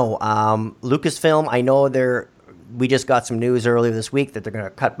never know. Lucasfilm, I know we just got some news earlier this week that they're going to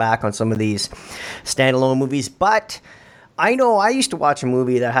cut back on some of these standalone movies, but I know I used to watch a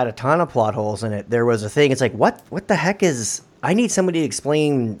movie that had a ton of plot holes in it. There was a thing, it's like, what the heck is... I need somebody to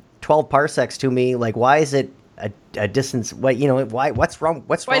explain 12 parsecs to me. Like, why is it a distance? What's wrong?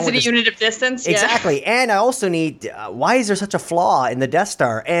 Why is it a unit of distance? Exactly. Yeah. And I also need, why is there such a flaw in the Death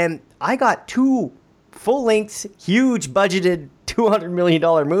Star? And I got 2 full-length, huge budgeted $200 million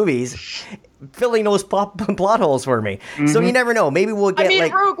movies filling those plot holes for me. So you never know. Maybe we'll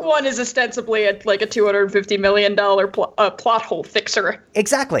get Rogue One is ostensibly a $250 million plot hole fixer.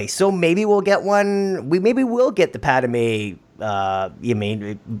 Exactly. So maybe we'll get one. Maybe we'll get the Padme,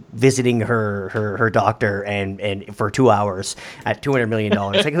 visiting her doctor and for 2 hours at $200 million,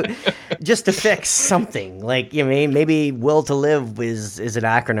 like, just to fix something. Like, maybe Will to Live is an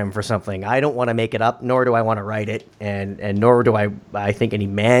acronym for something. I don't want to make it up, nor do I want to write it, and nor do I think any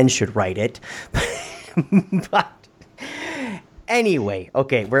man should write it. But anyway,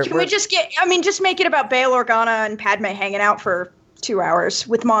 okay. Just make it about Bail Organa and Padme hanging out for 2 hours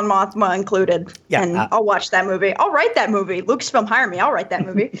with Mon Mothma included. Yeah, and I'll watch that movie. I'll write that movie. Lucasfilm, hire me. I'll write that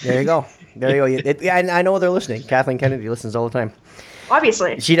movie. There you go. And I know they're listening. Kathleen Kennedy listens all the time.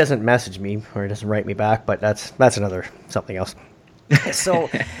 Obviously. She doesn't message me or doesn't write me back, but that's another something else. So,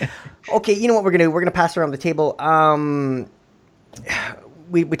 okay, you know what we're gonna do? We're gonna pass around the table.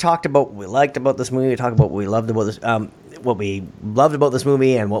 We talked about what we liked about this movie. We talked about what we loved about this. What we loved about this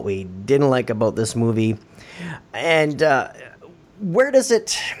movie and what we didn't like about this movie. And where does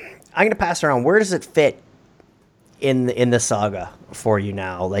it? I'm going to pass around. Where does it fit in the saga for you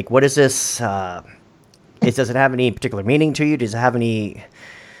now? Like, what is this? Does it have any particular meaning to you? Does it have any?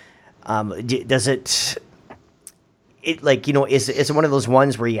 Does it? It like, you know, is it one of those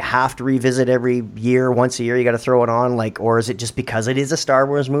ones where you have to revisit every year, once a year you got to throw it on, like, or is it just because it is a Star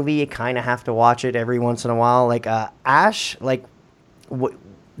Wars movie you kind of have to watch it every once in a while? Like, Ash, like,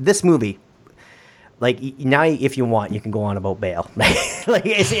 this movie, like, now if you want you can go on about Bale. Like,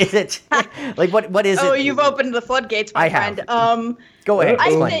 is it like what is it? Oh, you've opened the floodgates, my friend. Go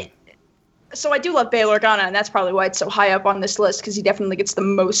ahead. So I do love Bail Organa, and that's probably why it's so high up on this list, because he definitely gets the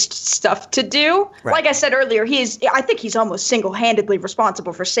most stuff to do. Right. Like I said earlier, I think he's almost single-handedly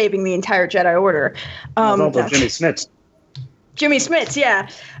responsible for saving the entire Jedi Order. Also Jimmy Smits. Jimmy Smits, yeah.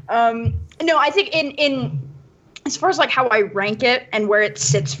 No, I think in as far as like how I rank it and where it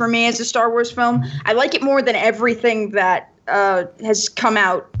sits for me as a Star Wars film, I like it more than everything that has come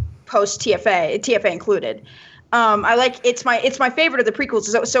out post TFA included. I like it's my favorite of the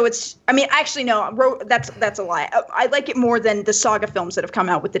prequels. So it's, I mean, actually no, that's a lie. I like it more than the saga films that have come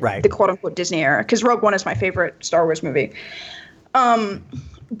out with the quote unquote Disney era, because Rogue One is my favorite Star Wars movie.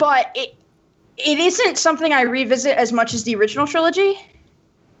 But it isn't something I revisit as much as the original trilogy,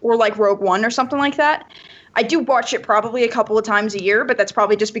 or like Rogue One or something like that. I do watch it probably a couple of times a year, but that's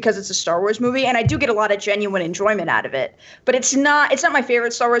probably just because it's a Star Wars movie, and I do get a lot of genuine enjoyment out of it. But it's not my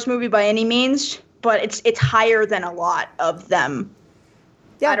favorite Star Wars movie by any means. But it's higher than a lot of them.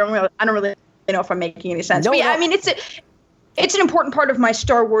 Yeah, I don't really know if I'm making any sense. But yeah, I mean, it's an important part of my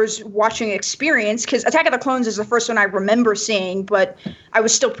Star Wars watching experience, because Attack of the Clones is the first one I remember seeing, but I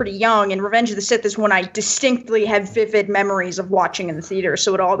was still pretty young, and Revenge of the Sith is one I distinctly have vivid memories of watching in the theater,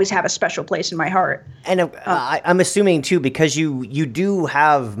 so it'll always have a special place in my heart. And I'm assuming too, because you do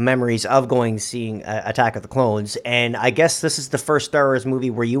have memories of seeing Attack of the Clones, and I guess this is the first Star Wars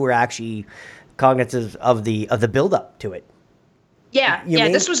movie where you were actually cognitive of the build up to it. Yeah,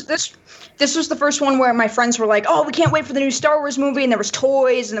 this was the first one where my friends were like, "Oh, we can't wait for the new Star Wars movie," and there was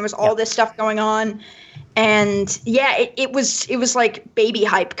toys and there was all this stuff going on, and yeah, it was like baby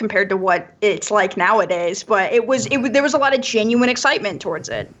hype compared to what it's like nowadays. But there was a lot of genuine excitement towards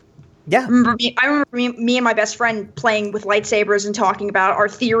it. Yeah, I remember me and my best friend playing with lightsabers and talking about our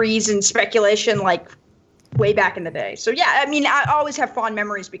theories and speculation like way back in the day. So yeah, I mean, I always have fond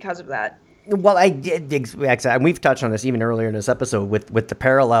memories because of that. Well, I did, and we've touched on this even earlier in this episode with the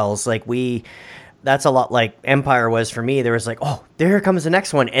parallels. Like that's a lot like Empire was for me. There was like, oh, there comes the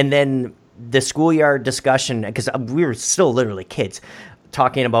next one, and then the schoolyard discussion, because we were still literally kids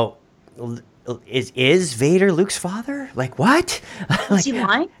talking about is Vader Luke's father? Like what? Like, is he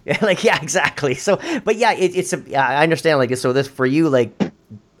lying? Like yeah, exactly. So, but yeah, I understand. Like so, this for you, like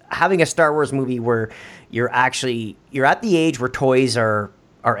having a Star Wars movie where you're at the age where toys are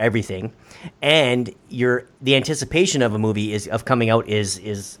everything, and the anticipation of a movie of coming out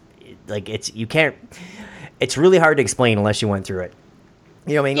is like it's really hard to explain unless you went through it.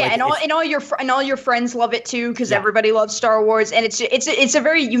 You know what I mean? Yeah, like, and all your friends love it too, because everybody loves Star Wars, and it's a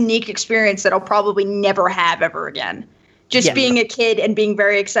very unique experience that I'll probably never have ever again. Just being a kid and being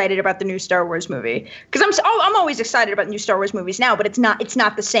very excited about the new Star Wars movie, because I'm always excited about new Star Wars movies now, but it's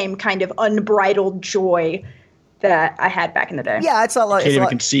not the same kind of unbridled joy that I had back in the day. Yeah, it's not like... I can't even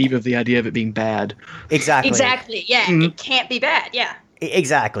conceive of the idea of it being bad. Exactly, yeah. Mm-hmm. It can't be bad, yeah.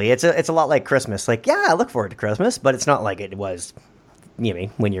 Exactly. It's a lot like Christmas. Like, yeah, I look forward to Christmas, but it's not like it was, you know,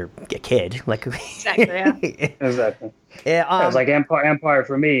 when you're a kid. Like, exactly, yeah. Exactly. Yeah, it was like Empire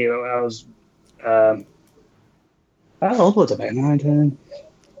for me. I was... how old was I back? 9, 10?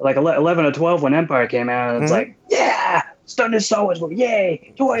 Like 11 or 12 when Empire came out, and it's like, yeah! Starting this Star Wars movie,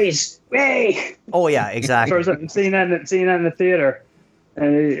 yay! Toys, yay! Oh yeah, exactly. Seeing that in the theater,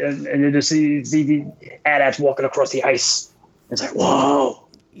 and you just see the AT-ATs walking across the ice. It's like, whoa!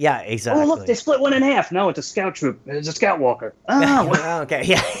 Yeah, exactly. Oh look, they split one in half. No, it's a scout troop. It's a scout walker. Oh, okay,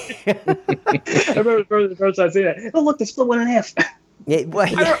 yeah. I remember the first time seeing that. Oh look, they split one in half. Yeah, well,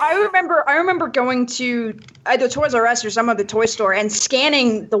 yeah. I remember going to either Toys R Us or some other toy store and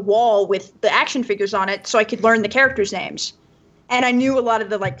scanning the wall with the action figures on it so I could learn the characters' names. And I knew a lot of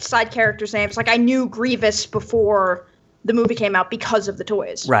the like side characters' names. Like I knew Grievous before the movie came out because of the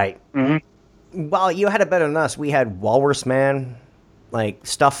toys. Right. Mm-hmm. Well, you had it better than us. We had Walrus Man, like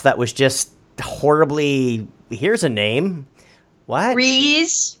stuff that was just horribly. Here's a name. What?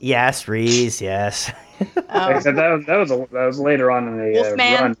 Reese. Yes, Reese. Yes. Except that was later on in the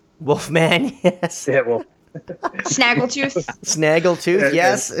run. Wolfman, yes. Yeah, well. Snaggletooth. Snaggletooth,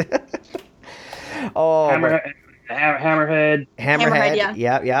 yes. Oh, Hammerhead. Hammerhead,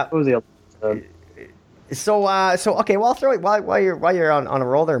 yeah. What was the other? So okay. Well, I'll throw it while you're on a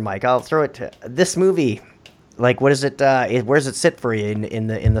roll there, Mike. I'll throw it to this movie. Like, what is it? Where does it sit for you in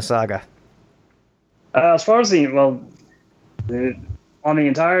the saga? As far as on the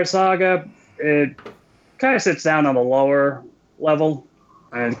entire saga, it kind of sits down on the lower level.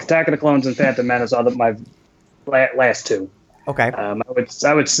 And Attack of the Clones and Phantom Menace are my last two. Okay. I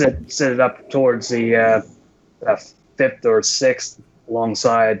would sit it up towards the fifth or sixth,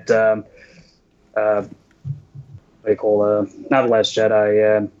 alongside what do you call not the Last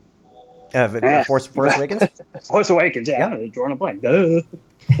Jedi. Force Awakens. Force Awakens. Yeah, drawing a blank. Duh.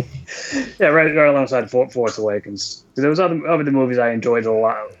 Yeah, right alongside Force Awakens. There was other movies I enjoyed a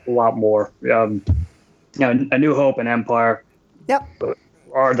lot more. A New Hope and Empire. Yep.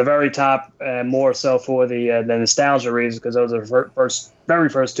 Are the very top, more so for the nostalgia reasons, because those are the very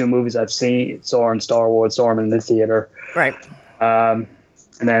first two movies I've saw in Star Wars, saw them in the theater. Right. And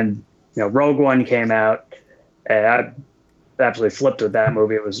then Rogue One came out, and I absolutely flipped with that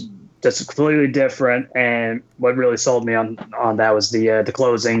movie. It was just completely different, and what really sold me on that was the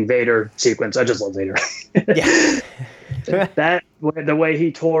closing Vader sequence. I just love Vader. Yeah. The way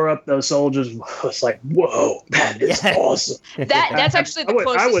he tore up those soldiers was like, whoa, that is awesome. That's actually the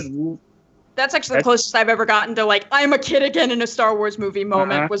closest. That's actually the closest I've ever gotten to like I'm a kid again in a Star Wars movie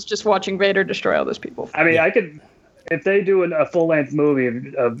moment. Was just watching Vader destroy all those people. I mean, I could, if they do a full length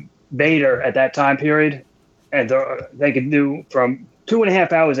movie of Vader at that time period, and they could do from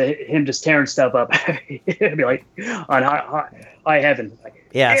 2.5 hours of him just tearing stuff up, it'd be like on high heaven. Like,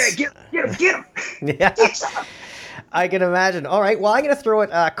 yes. Yeah, get him. Yeah. I can imagine. All right. Well, I'm going to throw it.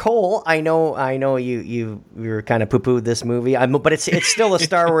 Cole, I know you were kind of poo-pooed this movie, but it's still a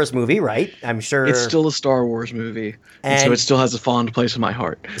Star Wars movie, right? I'm sure it's still a Star Wars movie, and so it still has a fond place in my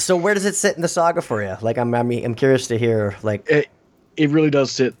heart. So where does it sit in the saga for you? Like, I'm curious to hear. Like, it really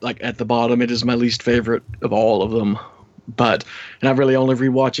does sit like at the bottom. It is my least favorite of all of them, and I really only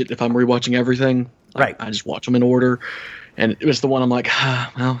rewatch it if I'm rewatching everything. Right. I just watch them in order. And it was the one I'm like,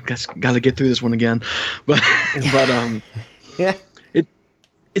 well, guess got to get through this one again. But yeah,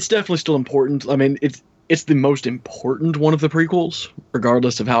 it's definitely still important. I mean, it's the most important one of the prequels,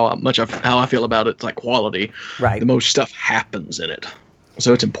 regardless of how I feel about its like quality. Right. The most stuff happens in it,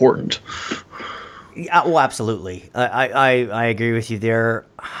 so it's important. Yeah, well, absolutely. I agree with you there.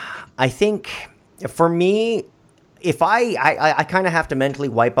 I think for me, if I kind of have to mentally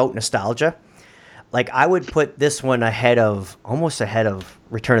wipe out nostalgia. Like, I would put this one almost ahead of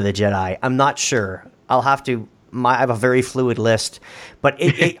Return of the Jedi. I'm not sure. I'll have to. I have a very fluid list, but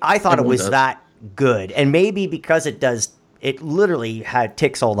I thought it was that good, and maybe because it literally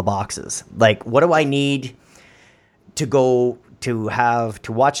ticks all the boxes. Like, what do I need to go to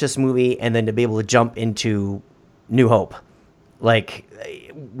watch this movie and then to be able to jump into New Hope? Like,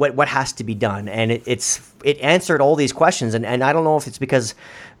 what has to be done? And it answered all these questions, and I don't know if it's because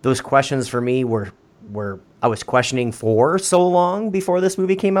those questions for me were I was questioning for so long before this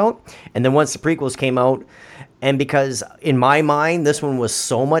movie came out, and then once the prequels came out, and because in my mind this one was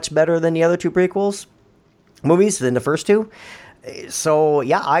so much better than the other two prequels movies than the first two. So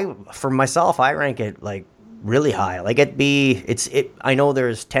yeah, for myself I rank it like really high. Like I know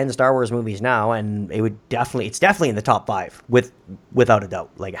there's 10 Star Wars movies now, and it's definitely in the top 5 without a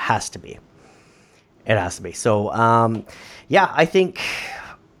doubt. Like, it has to be. It has to be. So yeah, I think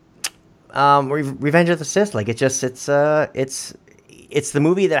Revenge of the Sith, like, it's the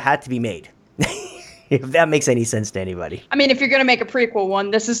movie that had to be made. If that makes any sense to anybody. I mean, if you're going to make a prequel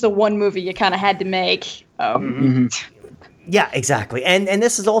one, this is the one movie you kind of had to make. Yeah, exactly. And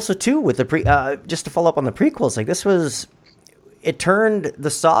this is also too with the just to follow up on the prequels, like, it turned the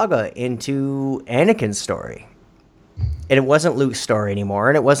saga into Anakin's story. And it wasn't Luke's story anymore,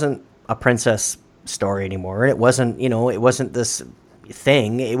 and it wasn't a princess story anymore, and it wasn't this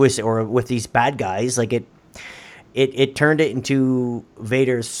thing. It was, or with these bad guys, like it turned it into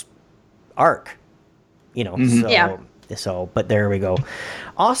Vader's arc. So, but there we go.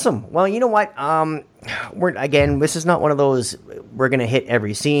 Awesome. Well, you know what? This is not one of those, we're going to hit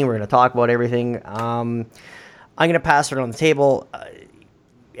every scene. We're going to talk about everything. I'm going to pass it on the table.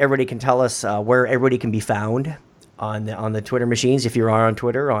 Everybody can tell us where everybody can be found on the Twitter machines, if you are on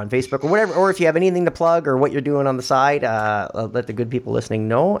Twitter, on Facebook, or whatever, or if you have anything to plug or what you're doing on the side, let the good people listening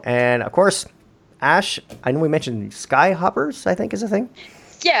know. And of course, Ash, I know we mentioned Skyhoppers, I think is a thing.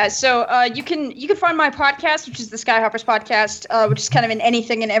 Yeah, so you can find my podcast, which is the Skyhoppers podcast, which is kind of an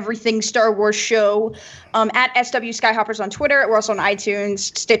anything and everything Star Wars show, at SW Skyhoppers on Twitter. We're also on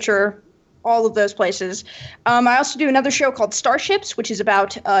iTunes, Stitcher, all of those places. I also do another show called Starships, which is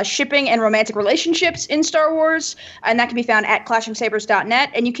about shipping and romantic relationships in Star Wars, and that can be found at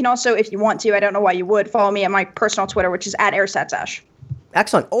clashingsabers.net. And you can also, if you want to, I don't know why you would, follow me at my personal Twitter, which is at AirStatsAsh.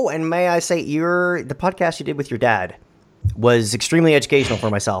 Excellent. Oh, and may I say, the podcast you did with your dad was extremely educational for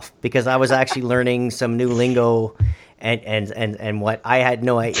myself, because I was actually learning some new lingo and what I had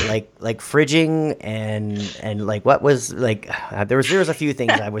no idea, like fridging and like what was like there was a few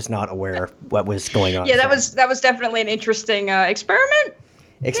things I was not aware of what was going on. Yeah, that was definitely an interesting experiment.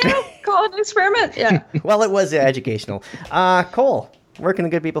 Call it an experiment. Yeah. Well, it was educational. Cole, where can the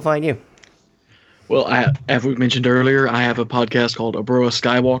good people find you? Well, as we mentioned earlier, I have a podcast called Abroa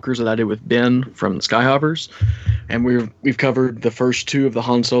Skywalkers that I did with Ben from the Skyhoppers, and we've covered the first 2 of the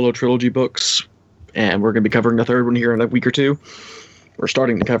Han Solo trilogy books, and we're going to be covering the 3rd one here in a week or 2. We're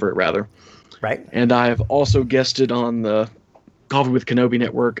starting to cover it, rather. Right. And I have also guested on the Coffee with Kenobi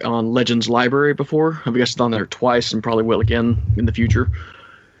network on Legends Library before. I've guested on there twice and probably will again in the future.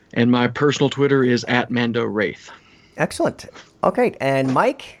 And my personal Twitter is @MandoWraith. Excellent. Okay, and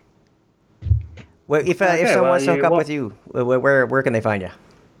Mike? Well, if someone wants to hook up with you, where can they find you?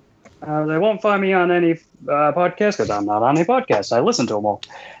 They won't find me on any podcast because I'm not on any podcast. I listen to them all.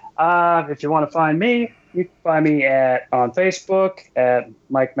 If you want to find me, you can find me on Facebook at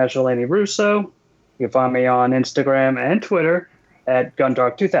Mike Mesholini Russo. You can find me on Instagram and Twitter at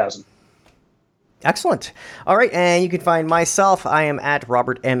GunTalk2000. Excellent. All right, and you can find myself. I am at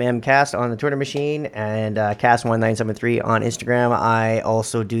RobertMMCast on the Twitter machine and Cast1973 on Instagram. I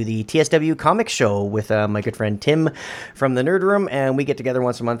also do the TSW Comics Show with my good friend Tim from the Nerd Room, and we get together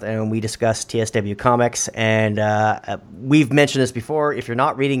once a month and we discuss TSW Comics. And we've mentioned this before. If you're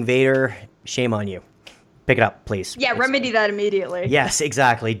not reading Vader, shame on you. Pick it up, please. Yeah, remedy that immediately. Yes,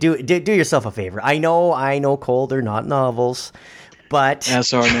 exactly. Do yourself a favor. I know, Cole, they're not novels. But yeah,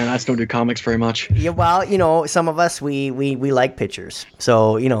 sorry, man. I just don't do comics very much. Yeah, well, some of us we like pictures,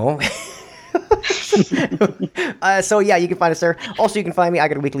 so so yeah, you can find us there. Also, you can find me. I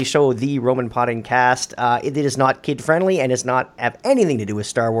got a weekly show, The Roman Potting Cast. It is not kid friendly and does not have anything to do with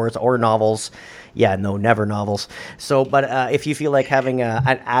Star Wars or novels. Yeah, no, never novels. So, but if you feel like having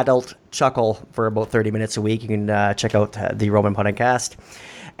an adult chuckle for about 30 minutes a week, you can check out The Roman Potting Cast.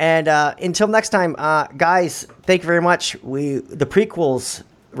 And until next time, guys, thank you very much. The prequels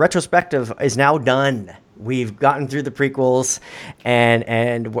retrospective is now done. We've gotten through the prequels, and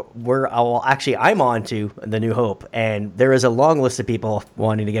I'm on to The New Hope, and there is a long list of people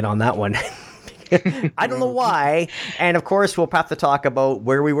wanting to get on that one. I don't know why. And of course, we'll have to talk about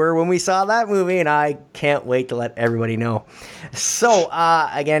where we were when we saw that movie, and I can't wait to let everybody know. So,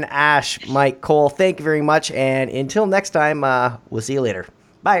 again, Ash, Mike, Cole, thank you very much, and until next time, we'll see you later.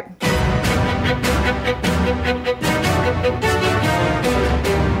 Bye.